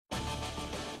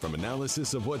From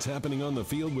analysis of what's happening on the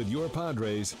field with your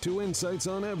Padres to insights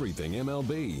on everything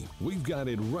MLB, we've got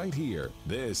it right here.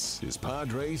 This is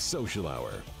Padres Social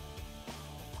Hour.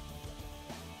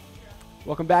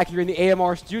 Welcome back here in the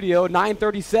AMR studio.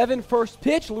 9:37, first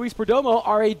pitch. Luis Perdomo,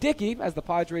 R.A. Dickey, as the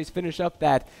Padres finish up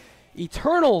that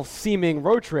eternal-seeming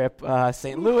road trip.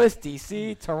 St. Louis,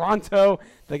 D.C., Toronto.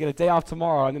 They get a day off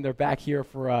tomorrow, and then they're back here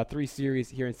for 3 series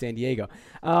here in San Diego.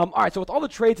 All right, so with all the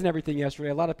trades and everything yesterday,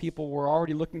 a lot of people were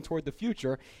already looking toward the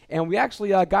future, and we actually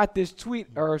got this tweet,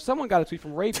 or someone got a tweet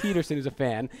from Ray Peterson, who's a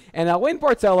fan, and Wayne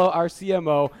Bartello, our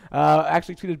CMO,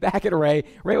 actually tweeted back at Ray.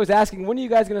 Ray was asking, when are you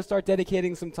guys going to start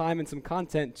dedicating some time and some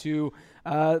content to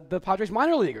the Padres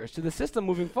minor leaguers, to the system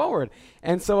moving forward?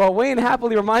 And so Wayne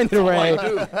happily reminded Ray,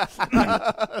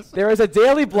 there is a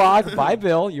daily blog by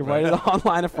Bill. You write it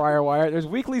online at FriarWire. There's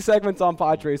weekly segments on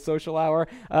Padres Social Hour.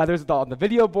 There's on the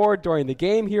video board during the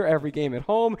game here, every game at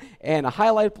home, and a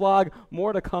highlight blog.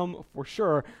 More to come for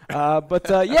sure.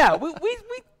 Yeah, we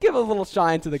give a little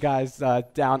shine to the guys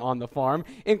down on the farm,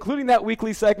 including that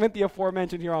weekly segment, the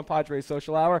aforementioned here on Padres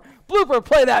Social Hour. Blooper,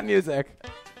 play that music.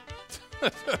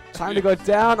 Time to go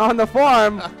down on the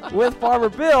farm with Farmer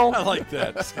Bill. I like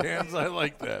that. Scans, I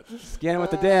like that. Scanning with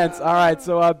the dance. All right,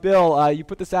 so Bill, you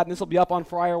put this out, and this will be up on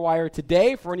FriarWire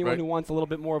today for anyone who wants a little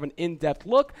bit more of an in-depth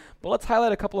look. But let's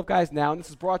highlight a couple of guys now, and this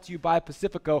is brought to you by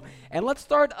Pacifico. And let's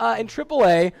start in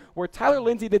AAA, where Tyler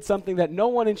Lindsey did something that no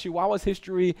one in Chihuahua's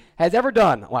history has ever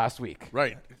done last week.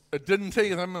 Right. It didn't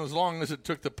take them as long as it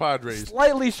took the Padres.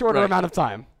 Slightly shorter amount of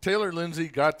time. Taylor Lindsey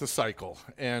got the cycle,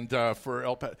 and for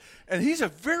El Paso, and he's a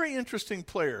very interesting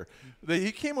player.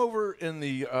 He came over in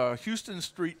the Houston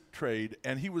Street trade,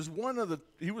 and he was one of the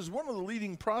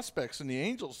leading prospects in the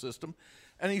Angels system,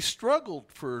 and he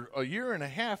struggled for a year and a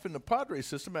half in the Padres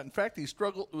system. In fact,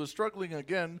 was struggling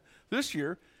again this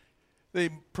year. They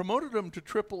promoted him to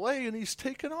AAA, and he's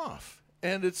taken off.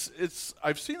 And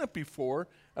I've seen it before,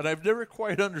 and I've never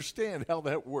quite understand how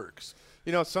that works.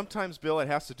 You know, sometimes, Bill, it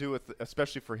has to do with,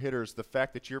 especially for hitters, the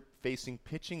fact that you're facing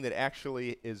pitching that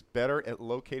actually is better at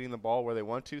locating the ball where they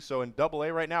want to. So in AA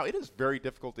right now, it is very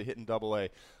difficult to hit in AA.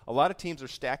 A lot of teams are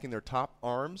stacking their top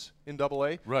arms in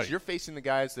AA. Right. So you're facing the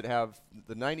guys that have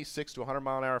the 96 to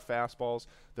 100-mile-an-hour fastballs.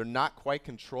 They're not quite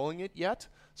controlling it yet.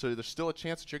 So there's still a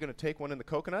chance that you're going to take one in the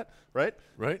coconut, right?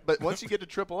 Right. But once you get to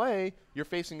AAA, you're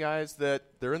facing guys that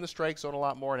they're in the strike zone a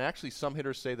lot more. And actually, some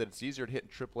hitters say that it's easier to hit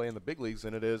in AAA in the big leagues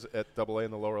than it is at AA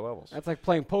in the lower levels. That's like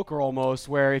playing poker almost,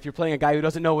 where if you're playing a guy who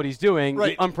doesn't know what he's doing,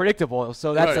 he's unpredictable.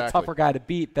 So that's a tougher guy to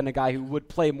beat than a guy who would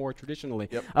play more traditionally.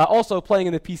 Yep. Also, playing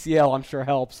in the PCL, I'm sure,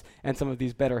 helps, and some of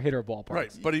these better hitter ballparks.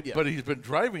 Right, but he's been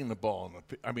driving the ball.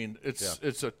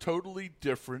 It's a totally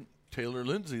different Taylor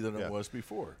Lindsey than it was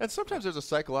before. And sometimes there's a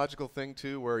psychological thing,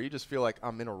 too, where you just feel like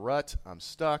I'm in a rut, I'm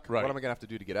stuck, what am I going to have to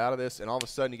do to get out of this? And all of a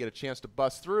sudden you get a chance to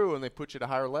bust through, and they put you at a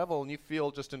higher level, and you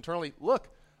feel just internally, look,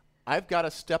 I've got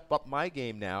to step up my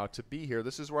game now to be here.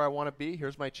 This is where I want to be.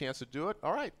 Here's my chance to do it.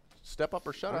 All right, step up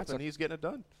or shut up, and he's getting it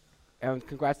done. And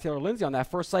congrats, Taylor Lindsey, on that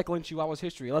first cycle in Chihuahua's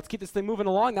history. Let's keep this thing moving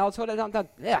along. Now let's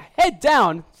head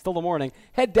down. Still the morning.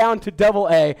 Head down to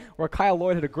AA, where Kyle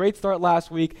Lloyd had a great start last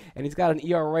week, and he's got an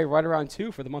ERA right around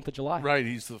 2 for the month of July. Right.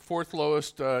 He's the 4th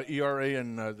lowest ERA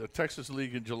in the Texas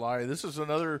League in July. This is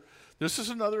another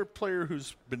player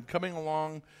who's been coming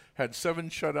along, had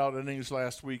 7 shutout innings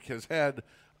last week, has had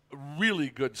really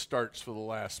good starts for the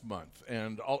last month,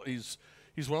 and he's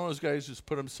one of those guys who's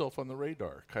put himself on the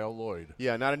radar, Kyle Lloyd.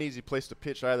 Yeah, not an easy place to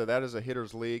pitch either. That is a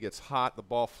hitter's league. It's hot. The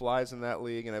ball flies in that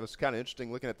league. And it was kind of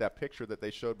interesting looking at that picture that they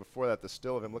showed before that. The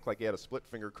still of him looked like he had a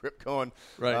split-finger grip going.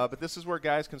 Right. But this is where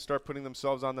guys can start putting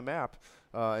themselves on the map.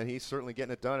 And he's certainly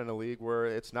getting it done in a league where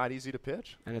it's not easy to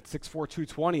pitch. And at 6'4",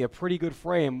 220, a pretty good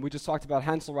frame. We just talked about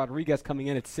Hansel Rodriguez coming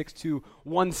in at 6'2",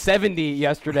 170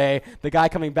 yesterday. The guy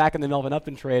coming back in the Melvin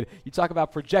Upton trade. You talk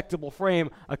about projectable frame.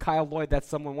 A Kyle Lloyd, that's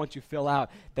someone once you fill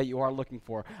out that you are looking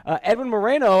for. Edwin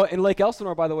Moreno in Lake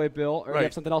Elsinore, by the way, Bill. Or do you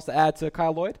have something else to add to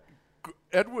Kyle Lloyd?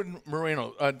 Edwin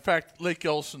Moreno. In fact, Lake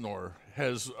Elsinore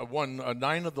has won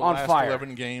 9 of the On last fire.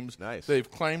 11 games. Nice. They've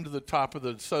climbed to the top of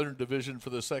the Southern Division for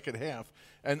the second half.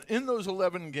 And in those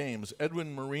 11 games,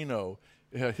 Edwin Moreno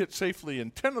hit safely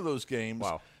in 10 of those games.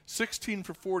 Wow. 16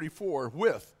 for 44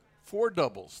 with 4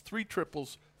 doubles, 3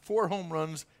 triples, 4 home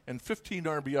runs, and 15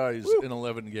 RBIs in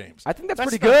 11 games. I think that's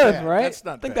pretty not good, bad. right? That's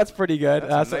not I think bad. that's pretty good.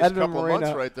 That's a nice Edwin couple Moreno,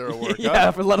 months right there at work.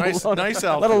 yeah, huh? Nice let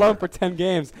outfielder. alone for 10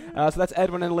 games. So that's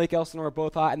Edwin and Lake Elsinore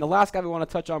both hot. And the last guy we want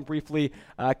to touch on briefly,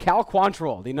 Cal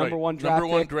Quantrill, the number one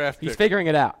draft pick. He's figuring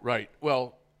it out. Right.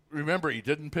 Well, remember, he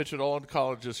didn't pitch at all in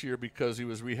college this year because he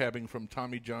was rehabbing from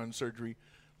Tommy John surgery.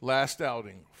 Last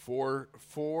outing,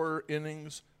 four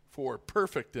innings, 4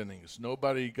 perfect innings.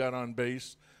 Nobody got on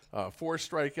base. 4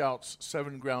 strikeouts,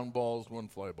 7 ground balls, 1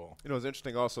 fly ball. You know, it's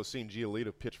interesting also seeing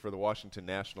Giolito pitch for the Washington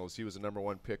Nationals. He was the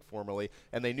 #1 pick formerly,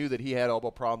 and they knew that he had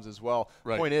elbow problems as well.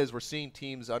 Right. Point is, we're seeing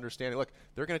teams understanding, look,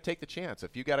 they're going to take the chance.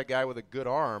 If you got a guy with a good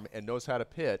arm and knows how to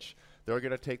pitch, they're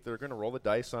going to roll the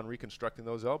dice on reconstructing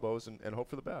those elbows and hope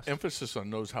for the best. Emphasis on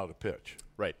knows how to pitch.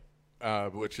 Right.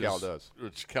 Which Cal does.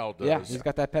 Which Cal does. Yeah, he's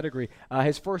got that pedigree.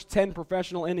 His first 10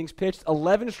 professional innings pitched,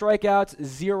 11 strikeouts,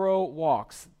 0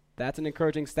 walks. That's an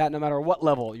encouraging stat no matter what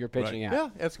level you're pitching at. Yeah,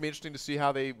 and it's going to be interesting to see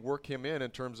how they work him in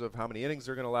terms of how many innings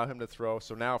they're going to allow him to throw.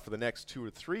 So now for the next 2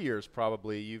 or 3 years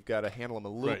probably, you've got to handle him a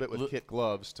little bit with kit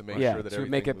gloves to make sure that to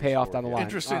everything make it pay off down the line.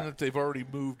 Interesting that they've already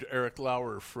moved Eric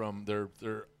Lauer from their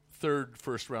 3rd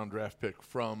first-round draft pick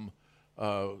from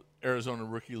Arizona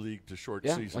Rookie League to short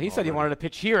season. Well, he said he wanted to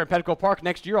pitch here at Petco Park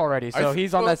next year already, so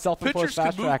he's on that self-imposed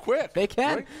fast track. Quick, they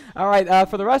can. Right? All right,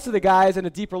 for the rest of the guys and a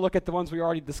deeper look at the ones we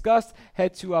already discussed,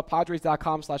 head to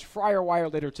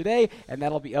Padres.com/FryerWire later today, and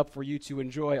that'll be up for you to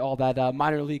enjoy all that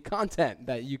minor league content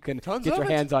that you can get your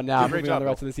hands on now moving on the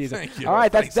rest of the season. Thank you. All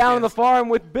right, that's Thanks, Down on the Farm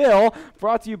with Bill,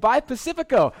 brought to you by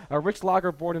Pacifico, a rich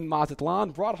lager born in Mazatlan,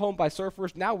 brought home by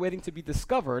surfers, now waiting to be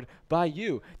discovered by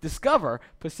you. Discover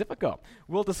Pacifico.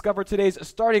 We'll discover today's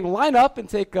starting lineup and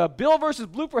take a Bill versus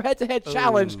Blooper head-to-head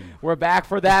challenge. We're back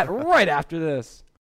for that right after this.